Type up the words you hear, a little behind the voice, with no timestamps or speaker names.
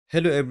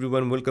Hello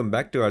everyone, welcome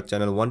back to our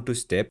channel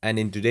 1-2-Step, and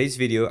in today's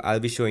video I'll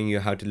be showing you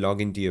how to log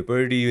into your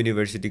Purdue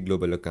University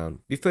Global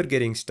account. Before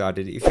getting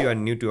started, if you are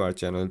new to our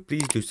channel,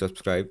 please do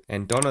subscribe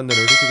and turn on the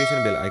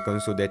notification bell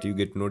icon so that you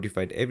get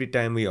notified every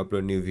time we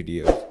upload new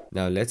videos.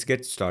 Now let's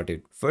get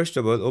started. First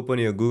of all, open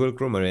your Google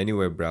Chrome or any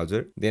web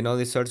browser. Then on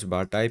the search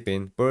bar type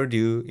in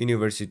Purdue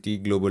University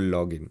Global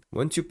Login.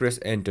 Once you press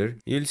enter,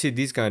 you'll see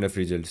these kind of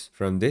results.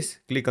 From this,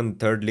 click on the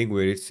third link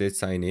where it says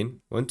sign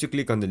in. Once you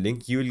click on the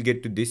link, you will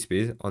get to this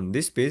page. On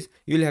this page,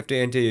 you'll have to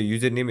enter your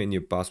username and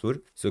your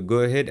password. So go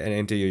ahead and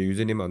enter your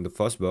username on the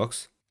first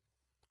box.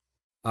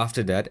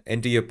 After that,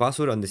 enter your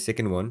password on the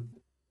second one.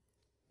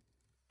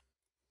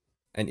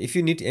 And if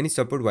you need any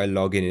support while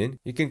logging in,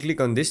 you can click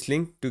on this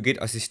link to get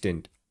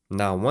assistant.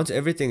 Now once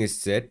everything is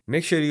set,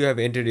 make sure you have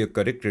entered your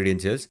correct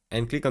credentials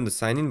and click on the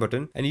sign in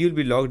button and you'll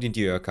be logged into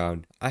your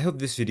account. I hope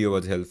this video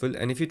was helpful,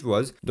 and if it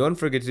was, don't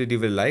forget to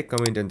leave a like,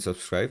 comment and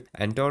subscribe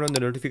and turn on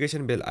the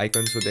notification bell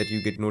icon so that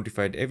you get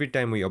notified every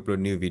time we upload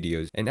new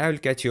videos, and I will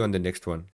catch you on the next one.